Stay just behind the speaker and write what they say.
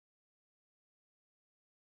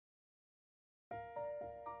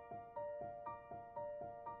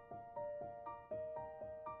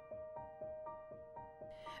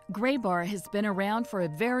Gray Bar has been around for a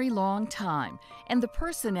very long time, and the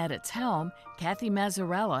person at its helm, Kathy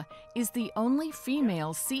Mazzarella, is the only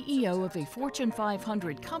female CEO of a Fortune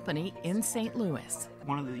 500 company in St. Louis.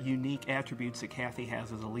 One of the unique attributes that Kathy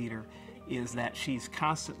has as a leader is that she's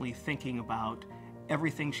constantly thinking about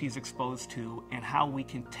everything she's exposed to and how we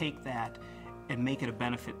can take that and make it a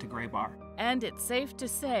benefit to Gray Bar. And it's safe to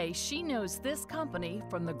say she knows this company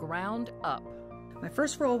from the ground up. My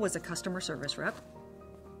first role was a customer service rep.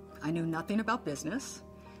 I knew nothing about business.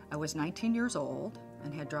 I was 19 years old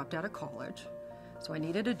and had dropped out of college, so I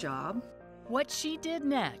needed a job. What she did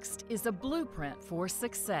next is a blueprint for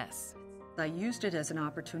success. I used it as an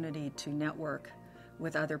opportunity to network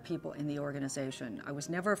with other people in the organization. I was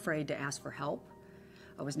never afraid to ask for help.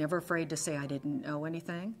 I was never afraid to say I didn't know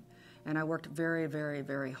anything, and I worked very, very,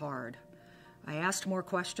 very hard. I asked more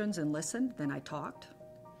questions and listened than I talked.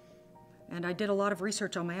 And I did a lot of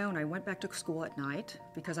research on my own. I went back to school at night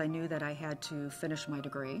because I knew that I had to finish my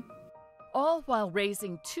degree. All while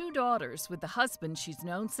raising two daughters with the husband she's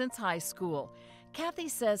known since high school. Kathy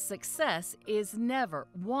says success is never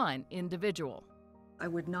one individual. I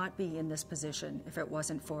would not be in this position if it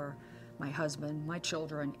wasn't for my husband, my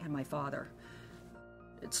children, and my father.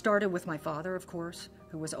 It started with my father, of course,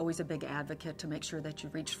 who was always a big advocate to make sure that you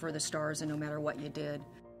reached for the stars and no matter what you did.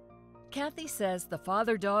 Kathy says the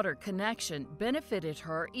father-daughter connection benefited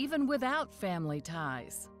her even without family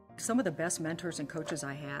ties. Some of the best mentors and coaches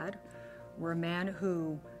I had were men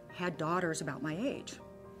who had daughters about my age.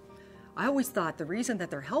 I always thought the reason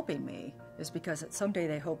that they're helping me is because someday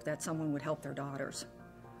they hope that someone would help their daughters.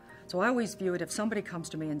 So I always view it, if somebody comes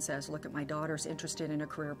to me and says, look, my daughter's interested in a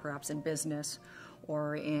career perhaps in business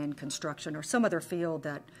or in construction or some other field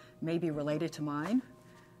that may be related to mine,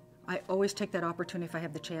 I always take that opportunity if I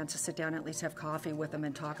have the chance to sit down and at least have coffee with them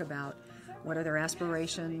and talk about what are their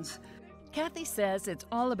aspirations. Kathy says it's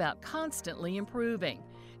all about constantly improving.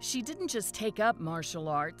 She didn't just take up martial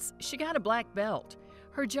arts, she got a black belt.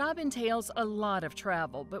 Her job entails a lot of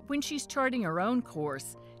travel, but when she's charting her own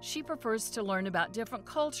course, she prefers to learn about different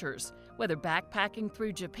cultures, whether backpacking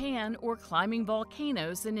through Japan or climbing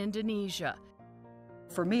volcanoes in Indonesia.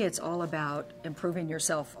 For me, it's all about improving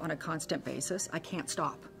yourself on a constant basis. I can't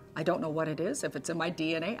stop. I don't know what it is. If it's in my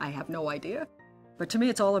DNA, I have no idea. But to me,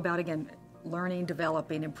 it's all about, again, learning,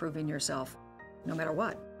 developing, improving yourself, no matter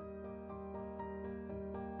what.